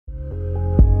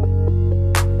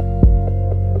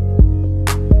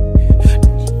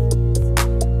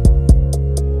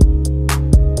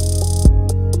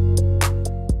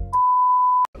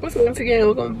once again,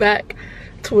 welcome back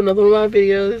to another one of my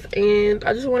videos, and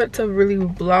I just wanted to really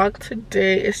vlog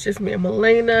today. It's just me and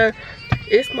Melaina.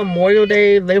 It's Memorial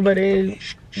Day, Labor Day,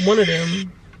 one of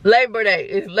them. Labor Day,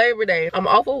 it's Labor Day. I'm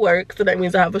off of work, so that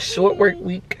means I have a short work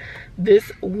week this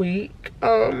week.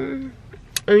 And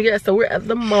yeah, so we're at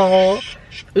the mall.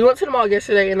 We went to the mall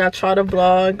yesterday and I tried to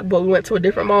vlog, but we went to a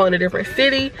different mall in a different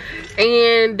city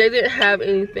and they didn't have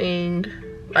anything,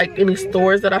 like any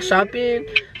stores that I shop in.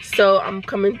 So I'm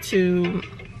coming to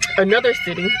another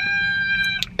city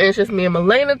and it's just me and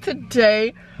Melaina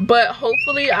today, but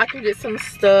hopefully I can get some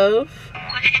stuff.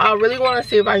 I really want to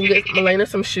see if I can get Melaina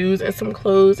some shoes and some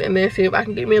clothes, and then see if I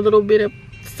can get me a little bit of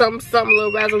something, a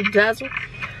little razzle dazzle.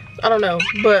 I don't know,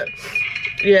 but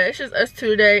yeah, it's just us two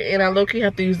today, and I low-key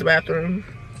have to use the bathroom.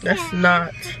 It's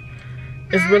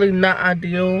really not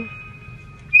ideal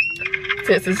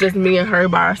since it's just me and her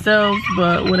by ourselves,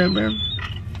 but whatever.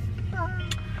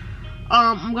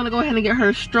 I'm gonna go ahead and get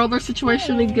her stroller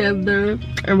situation together,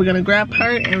 and we're gonna grab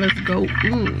her and let's go.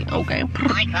 Okay.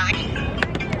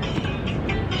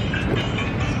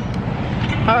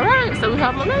 All right, so we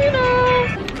have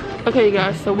Melaina. Okay, you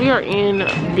guys, so we are in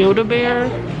Build-A-Bear,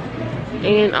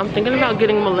 and I'm thinking about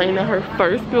getting Melaina her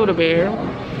first Build-A-Bear.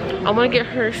 I'm gonna get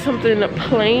her something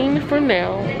plain for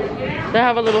now. They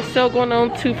have a little sale going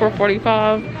on, 2 for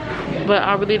 $45, but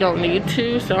I really don't need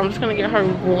to, so I'm just gonna get her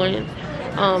one.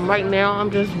 Right now I'm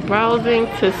just browsing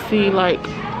to see like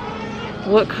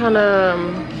what kind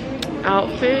of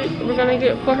outfit we're gonna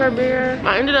get for her bear.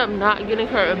 I ended up not getting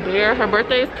her a bear. Her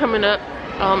birthday is coming up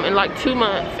in like 2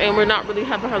 months, and we're not really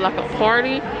having her like a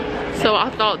party, so I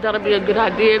thought that'd be a good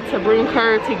idea to bring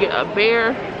her to get a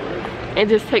bear and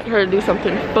just take her to do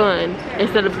something fun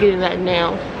instead of getting that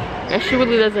now. And she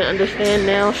really doesn't understand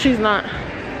now. She's not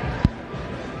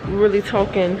really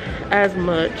talking as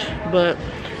much, but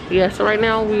yeah, so right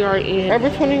now we are in Forever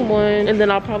 21, and then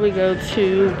I'll probably go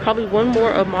to one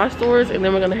more of my stores, and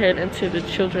then we're gonna head into the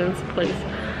children's place.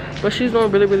 But she's doing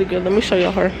really, really good. Let me show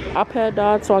y'all her. iPad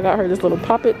died, so I got her this little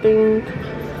pop-it thing.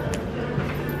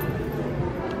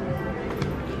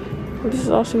 This is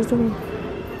all she's doing.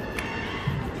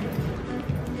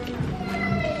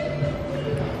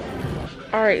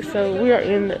 Alright, so we are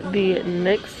in the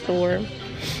next store.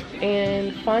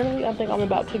 And finally, I think I'm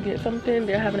about to get something.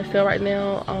 They're having a sale right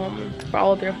now for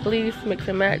all of their fleece, mix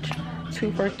and match,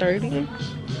 2 for $30.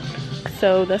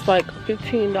 So that's like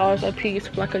 $15 a piece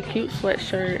for like a cute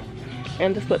sweatshirt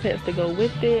and the sweatpants to go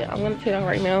with it. I'm gonna tell you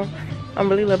right now, I'm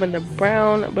really loving the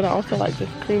brown, but I also like this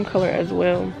cream color as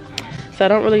well. So I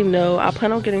don't really know. I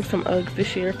plan on getting some Uggs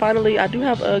this year. Finally, I do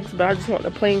have Uggs, but I just want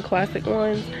the plain classic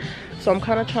ones. So I'm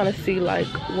kind of trying to see like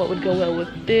what would go well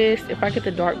with this. If I get the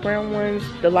dark brown ones,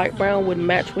 the light brown would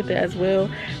match with it as well.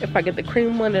 If I get the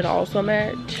cream one, it'll also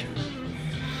match.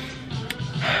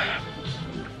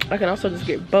 I can also just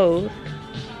get both,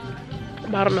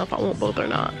 but I don't know if I want both or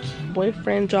not.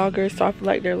 Boyfriend joggers, so I feel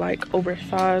like they're like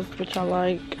oversized, which I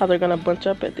like how they're gonna bunch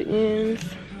up at the ends.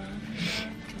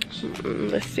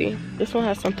 Let's see, this one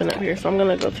has something up here, so I'm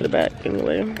gonna go to the back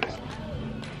anyway.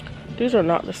 These are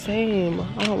not the same.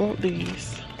 I don't want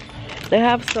these. They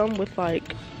have some with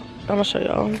like, I'm gonna show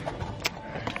y'all.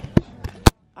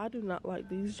 I do not like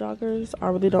these joggers. I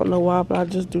really don't know why, but I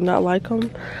just do not like them.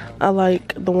 I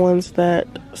like the ones that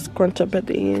scrunch up at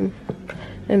the end.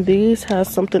 And these have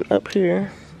something up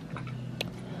here.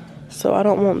 So I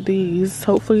don't want these.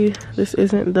 Hopefully this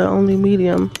isn't the only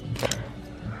medium.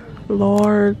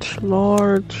 Large,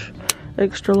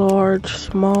 extra large,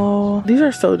 small. These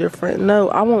are so different. No,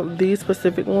 I want these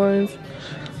specific ones.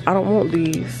 I don't want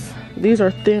these. These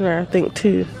are thinner, I think,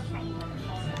 too.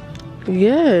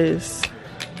 Yes.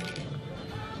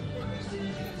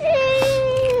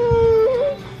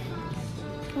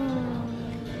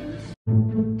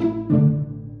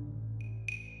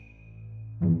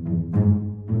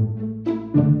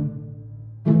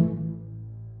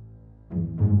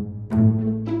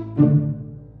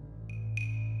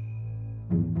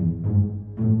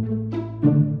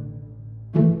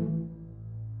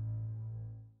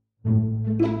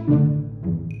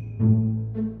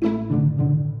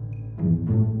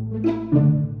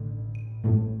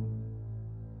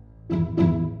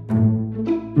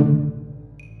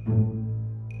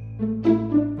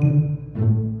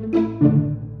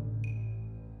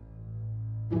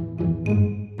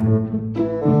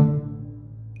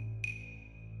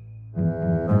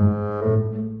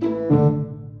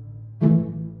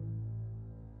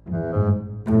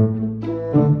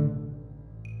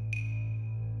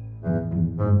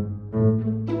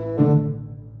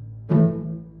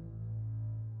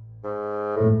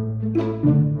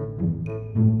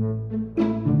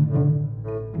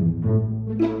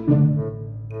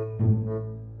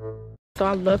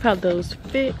 love how those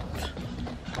fit.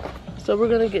 So we're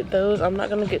gonna get those. I'm not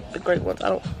gonna get the gray ones, I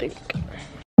don't think.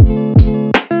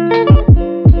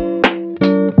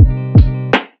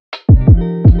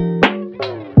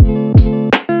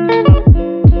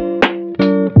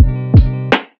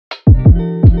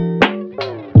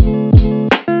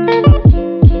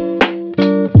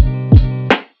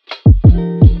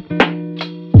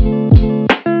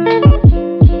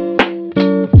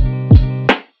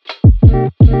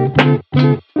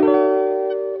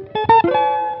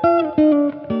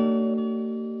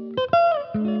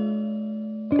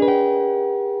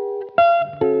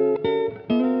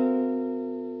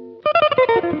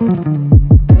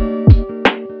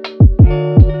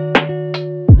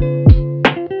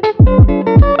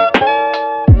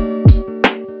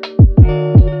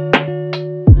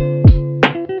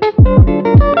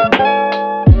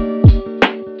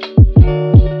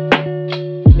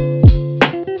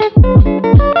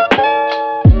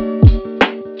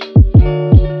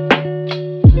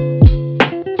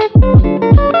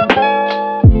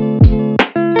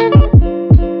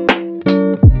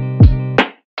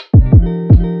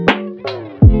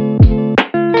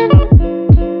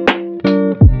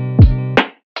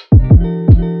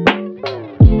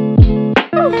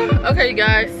 Okay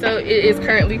guys, so it is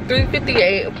currently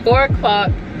 3:58, 4 o'clock,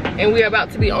 and we are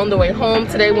about to be on the way home.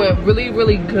 Today went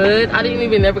really good. I didn't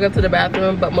even never go to the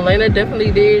bathroom, but Melaina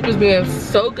definitely did. She was being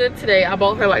so good today. I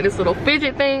bought her like this little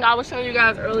fidget thing I was showing you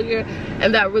guys earlier,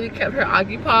 and that really kept her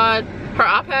occupied. Her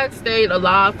iPad stayed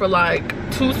alive for like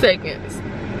 2 seconds,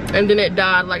 and then it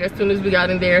died like as soon as we got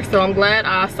in there. So I'm glad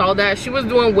I saw that. She was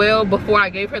doing well before I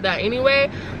gave her that anyway,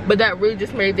 but that really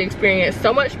just made the experience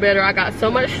so much better. I got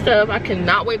so much stuff. I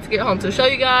cannot wait to get home to show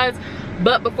you guys.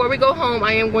 But before we go home,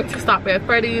 I am going to stop at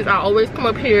Freddy's. I always come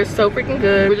up here, so freaking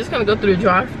good. We're just gonna go through the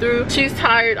drive-thru. She's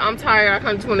tired, I'm tired. I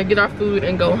kind of just want to get our food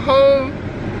and go home.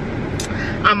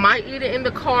 I might eat it in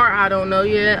the car, I don't know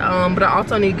yet, but I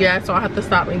also need gas, so I have to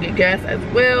stop and get gas as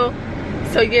well.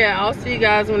 So yeah, I'll see you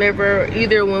guys whenever,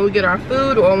 either when we get our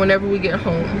food or whenever we get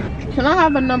home. Can I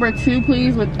have a number 2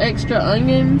 please with extra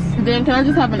onions? Then can I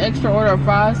just have an extra order of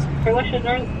fries? What's your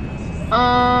drink?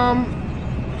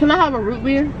 Can I have a root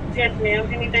beer? Yes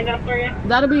ma'am. Anything else for you?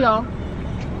 That'll be all.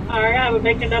 Alright, I have a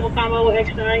bacon double combo with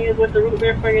extra onions with the root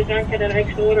beer for your drink and an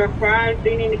extra order of fries.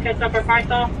 Do you need to ketchup or fry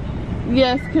sauce?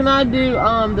 Yes, can I do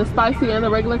the spicy and the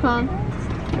regular kind?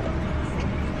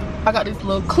 I got this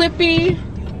little clippy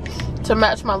to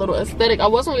match my little aesthetic. I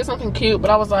was gonna get something cute, but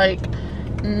I was like,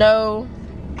 no,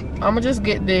 I'm gonna just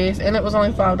get this, and it was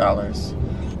only $5.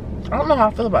 I don't know how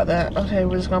I feel about that. Okay,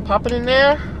 we're just gonna pop it in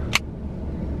there.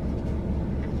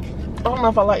 I don't know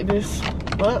if I like this,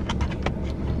 but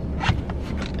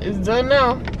it's done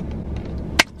now.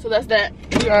 So that's that.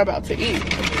 We are about to eat.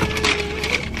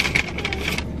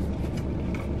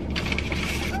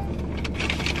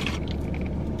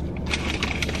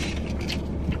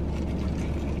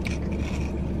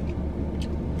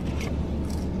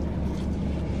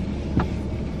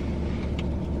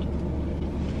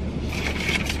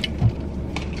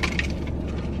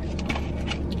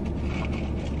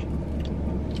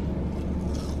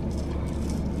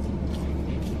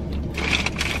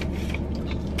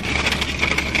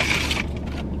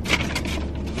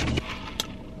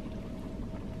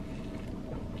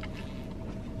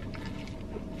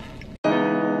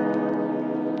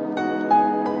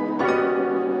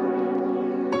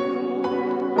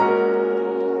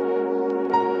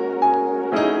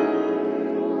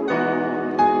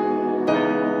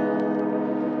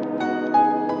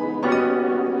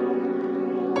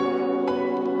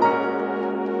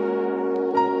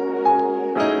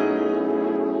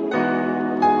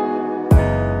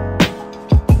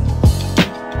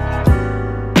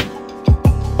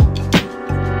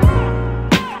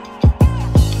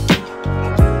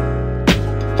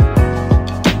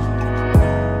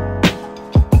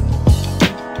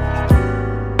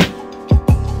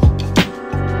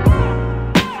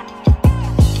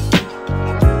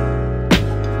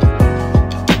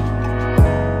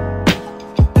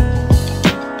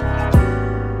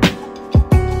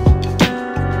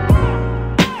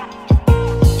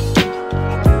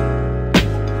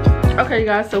 Okay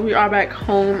guys, so we are back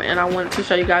home, and I wanted to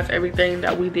show you guys everything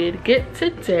that we did get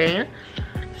today.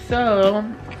 So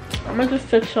I'm gonna just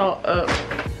set y'all up.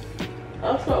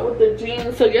 I'll start with the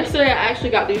jeans. So yesterday I actually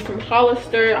got these from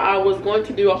Hollister. I was going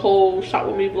to do a whole shop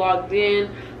with me vlog then,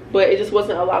 but it just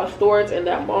wasn't a lot of stores in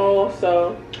that mall.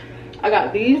 So I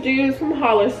got these jeans from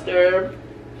Hollister.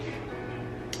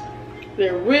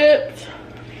 They're ripped,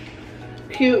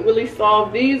 cute, really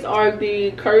soft. These are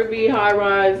the curvy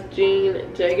high-rise jean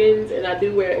jeggings, and I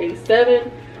do wear a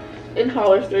 7 in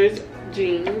Hollister's.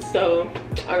 jeans, so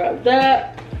I got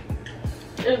that.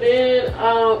 And then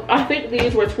I think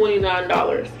these were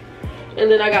 $29. And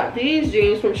then I got these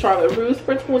jeans from Charlotte Russe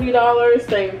for $20.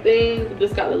 Same thing,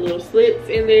 just got the little slits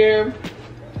in there.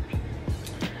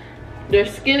 They're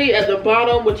skinny at the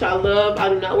bottom, which I love. I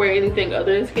do not wear anything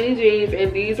other than skinny jeans,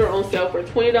 and these are on sale for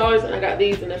 $20, and I got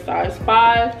these in a size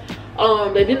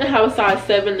 5. They didn't have a size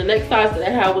 7. The next size that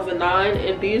they had was a 9,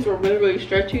 and these were really, really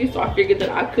stretchy, so I figured that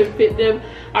I could fit them.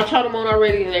 I tried them on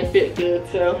already and they fit good,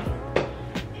 so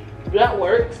that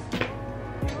works.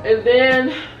 And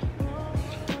then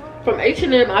from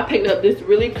H&M, I picked up this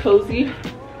really cozy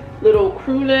little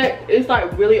crew neck. It's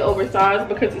like really oversized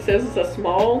because it says it's a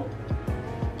small.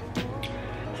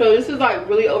 So this is like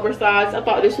really oversized. I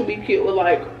thought this would be cute with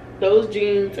like those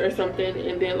jeans or something,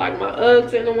 and then like my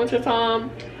Uggs in the winter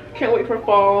time. Can't wait for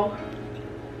fall.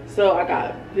 So I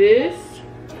got this.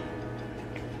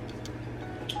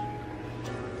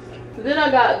 Then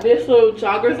I got this little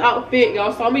joggers outfit.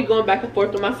 Y'all saw me going back and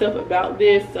forth with myself about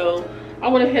this, so I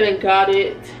went ahead and got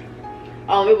it.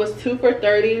 It was 2 for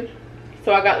 $30.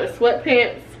 So I got the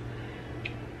sweatpants,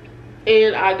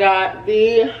 and I got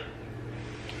the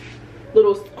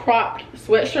little cropped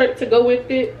sweatshirt to go with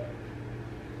it.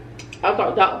 I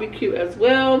thought that would be cute as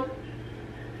well.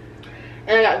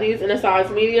 And I got these in a size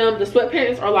medium. The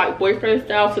sweatpants are like boyfriend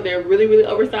style, so they're really, really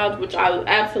oversized, which I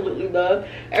absolutely love.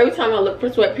 Every time I look for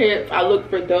sweatpants, I look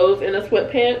for those in a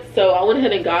sweatpants, so I went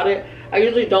ahead and got it. I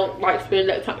usually don't like spend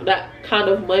that kind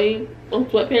of money on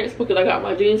sweatpants because I got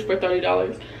my jeans for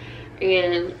 $30,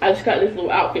 and I just got this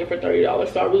little outfit for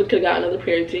 $30, so I really could have got another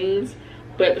pair of jeans.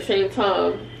 But at the same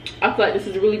time, I feel like this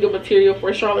is really good material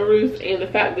for Charlotte Russe, and the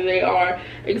fact that they are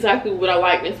exactly what I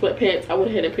like in sweatpants, I went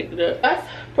ahead and picked it up. That's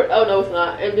oh no, it's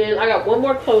not. And then I got one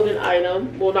more clothing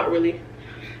item. Well, not really.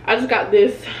 I just got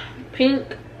this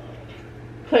pink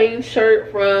plain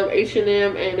shirt from H&M,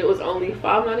 and it was only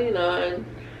 $5.99.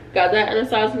 Got that in a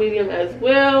size medium as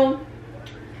well.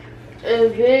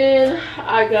 And then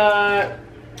I got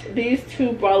these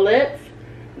 2 bralettes.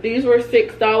 These were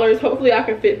 $6. Hopefully I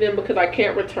can fit them because I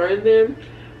can't return them,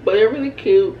 but they're really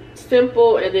cute,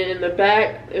 simple. And then in the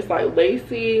back it's like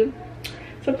lacy,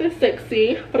 something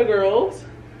sexy for the girls.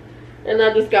 And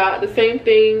I just got the same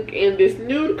thing in this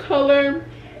nude color.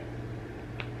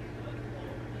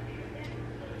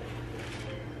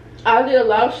 I did a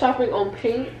lot of shopping on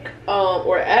Pink,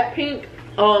 or at Pink.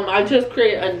 I just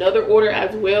created another order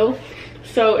as well,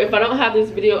 so if I don't have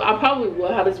this video, I probably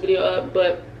will have this video up.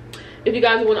 But if you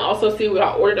guys want to also see what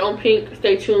I ordered on Pink,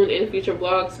 stay tuned in future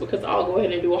vlogs because I'll go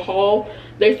ahead and do a haul.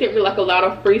 They sent me like a lot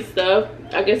of free stuff.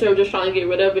 I guess they were just trying to get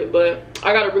rid of it, but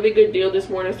I got a really good deal this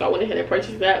morning, so I went ahead and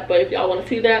purchased that. But if y'all want to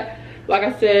see that, like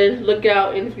I said, look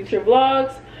out in future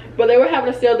vlogs. But they were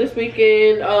having a sale this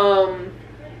weekend,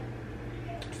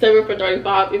 7 for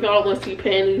 $35. If y'all don't want to see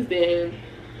panties, then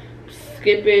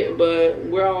skip it. But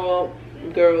we're all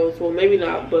girls. Well, maybe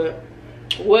not, but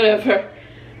whatever.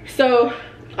 So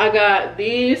I got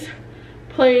these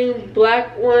plain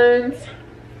black ones.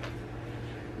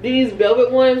 These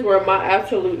velvet ones were my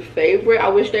absolute favorite. I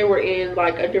wish they were in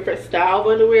like a different style of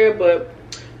underwear, but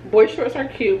boy shorts are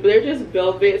cute. But they're just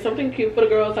velvet, something cute for the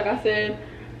girls. Like I said,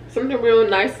 something real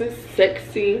nice and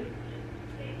sexy.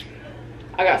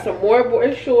 I got some more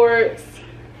boy shorts.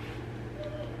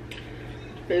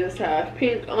 They just have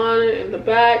pink on it in the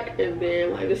back, and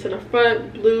then like this in the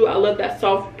front, blue. I love that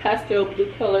soft pastel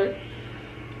blue color.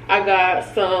 I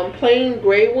got some plain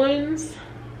gray ones,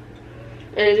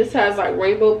 and it just has like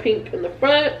rainbow pink in the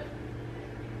front.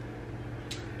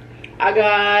 I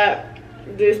got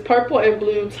this purple and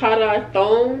blue tie-dye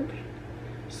thong,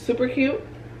 super cute,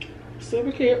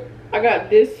 super cute. I got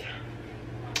this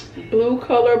blue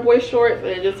color boy shorts, and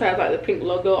it just has like the pink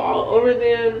logo all over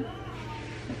them.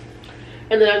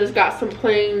 And then I just got some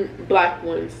plain black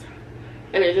ones,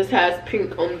 and it just has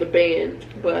pink on the band.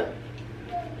 But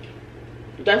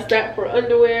that's that for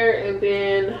underwear. And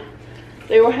then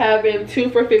they were having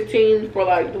 2 for $15 for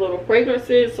like the little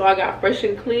fragrances. So I got Fresh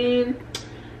and Clean,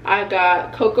 I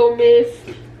got Cocoa Mist,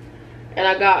 and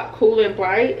I got Cool and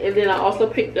Bright. And then I also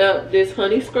picked up this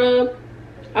honey scrub.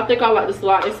 I think I like this a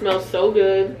lot. It smells so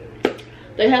good.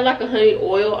 They had like a honey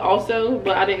oil also,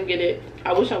 but I didn't get it.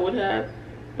 I wish I would have,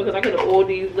 because I could have oiled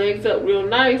these legs up real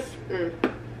nice.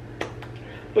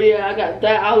 But yeah, I got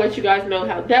that. I'll let you guys know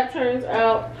how that turns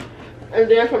out.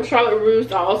 And then from Charlotte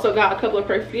Russe, I also got a couple of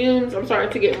perfumes. I'm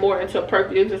starting to get more into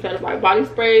perfumes instead of like body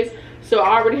sprays. So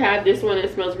I already have this one.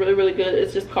 It smells really, really good.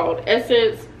 It's just called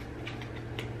Essence,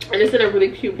 and it's in a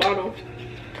really cute bottle.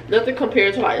 Nothing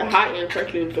compared to like the high-end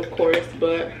perfumes, of course,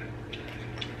 but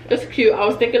It's cute. I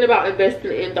was thinking about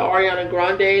investing in the Ariana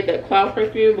Grande, that cloud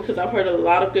perfume, because I've heard a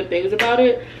lot of good things about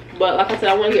it. But like I said,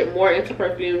 I want to get more into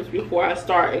perfumes before I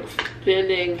start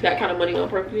spending that kind of money on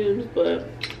perfumes. But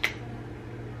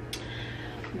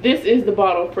this is the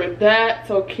bottle for that.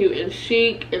 So cute and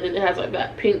chic. And then it has like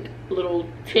that pink little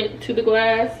tint to the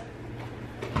glass.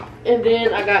 And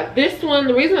then I got this one.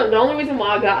 The only reason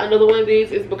why I got another one of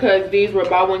these is because these were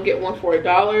buy one get one for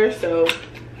 $1. So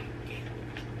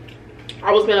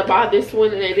I was gonna buy this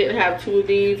one and they didn't have two of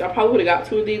these. I probably would have got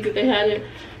two of these if they had it,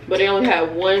 but they only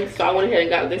had one. So I went ahead and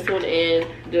got this one and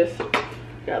just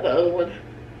got the other one.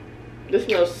 This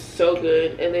smells so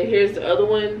good. And then here's the other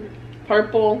one,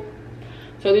 purple.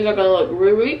 So these are gonna look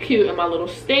really, really cute in my little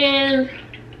stand.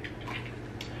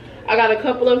 I got a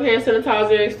couple of hand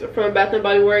sanitizers from Bath &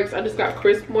 Body Works. I just got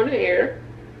Crisp Morning Air.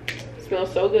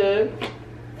 Smells so good.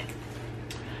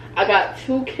 I got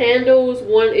two candles.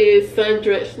 One is Sun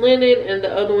Drenched Linen and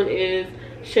the other one is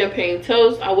Champagne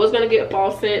Toast. I was going to get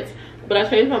fall scents, but I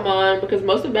changed my mind because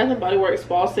most of Bath & Body Works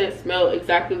fall scents smell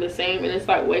exactly the same and it's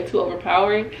like way too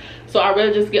overpowering. So I'd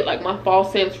rather just get like my fall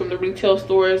scents from the retail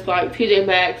stores like TJ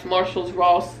Maxx, Marshalls,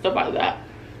 Ross, stuff like that.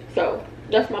 So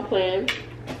that's my plan.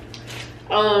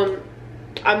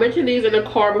 I mentioned these in the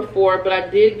car before, but I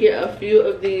did get a few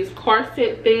of these car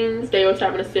scent things. They was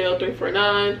having a sale 3 for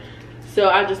 $9. So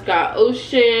I just got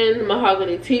Ocean,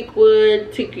 Mahogany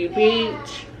Teakwood, Tiki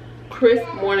Beach, Crisp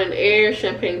Morning Air,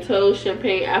 Champagne Toast,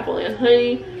 Champagne Apple and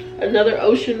Honey, another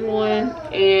Ocean one,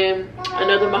 and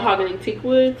another Mahogany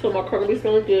Teakwood. So my car will be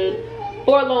smelling good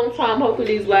for a long time.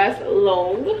 Hopefully these last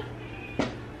long.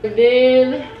 And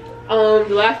then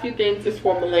the last few things is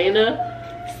for Melaina.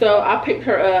 So I picked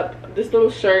her up this little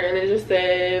shirt and it just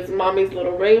says Mommy's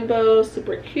Little Rainbow,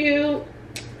 super cute.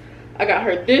 I got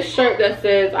her this shirt that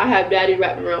says I have daddy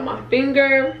wrapped around my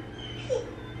finger.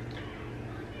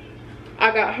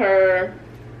 I got her,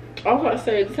 I was about to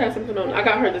say this has something on. I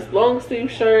got her this long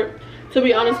sleeve shirt. To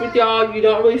be honest with y'all, you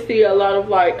don't really see a lot of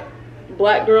like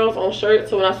black girls on shirts.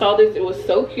 So when I saw this, it was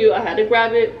so cute. I had to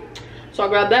grab it. So I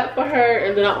grabbed that for her.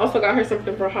 And then I also got her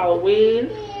something for Halloween.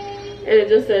 And it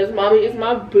just says Mommy is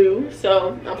my boo. So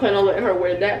I'm planning on letting her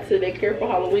wear that to daycare for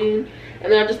Halloween.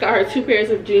 And then I just got her 2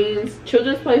 pairs of jeans.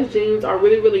 Children's Place jeans are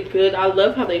really, really good. I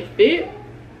love how they fit.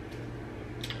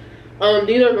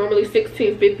 These are normally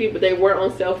 $16.50, but they were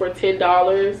on sale for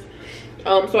 $10.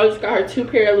 So I just got her 2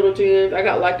 pair of little jeans. I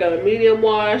got like a medium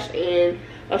wash and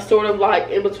a sort of like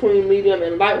in between medium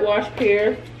and light wash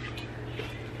pair.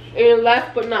 And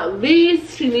last but not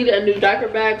least, she needed a new diaper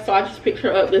bag, so I just picked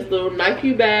her up this little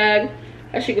Nike bag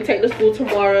that she can take to school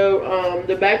tomorrow.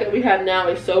 The bag that we have now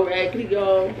is so raggedy,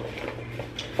 y'all.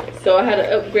 So I had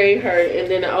to upgrade her, and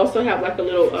then I also have like a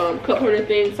little cup holder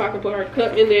thing, so I can put her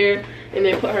cup in there, and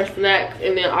then put her snacks,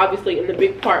 and then obviously in the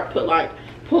big part put like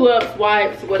pull-ups,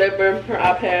 wipes, whatever, her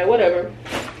iPad, whatever.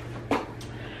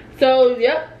 So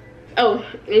yep. Oh,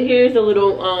 and here's a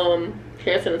little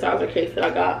hand sanitizer case that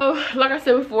I got. So like I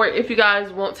said before, if you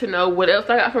guys want to know what else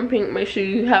I got from Pink, make sure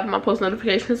you have my post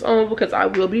notifications on, because I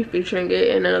will be featuring it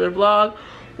in another vlog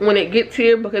when it gets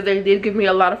here, because they did give me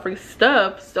a lot of free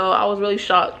stuff. So I was really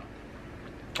shocked,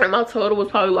 and my total was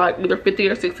probably like either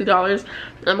 $50 or $60.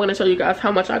 I'm going to show you guys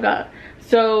how much I got.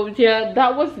 So yeah,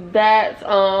 that was that.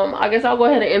 I guess I'll go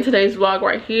ahead and end today's vlog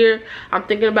right here. I'm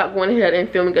thinking about going ahead and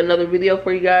filming another video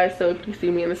for you guys, so if you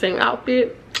see me in the same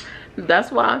outfit,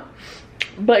 that's why.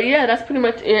 But yeah, that's pretty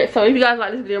much it. So if you guys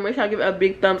like this video, make sure I give it a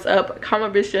big thumbs up,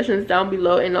 comment your suggestions down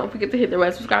below, and don't forget to hit the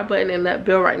red subscribe button and that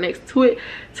bell right next to it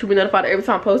to be notified every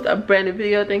time I post a brand new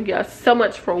video. Thank you guys so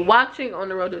much for watching on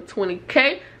the road to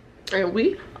 20K, and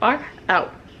we are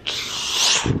out.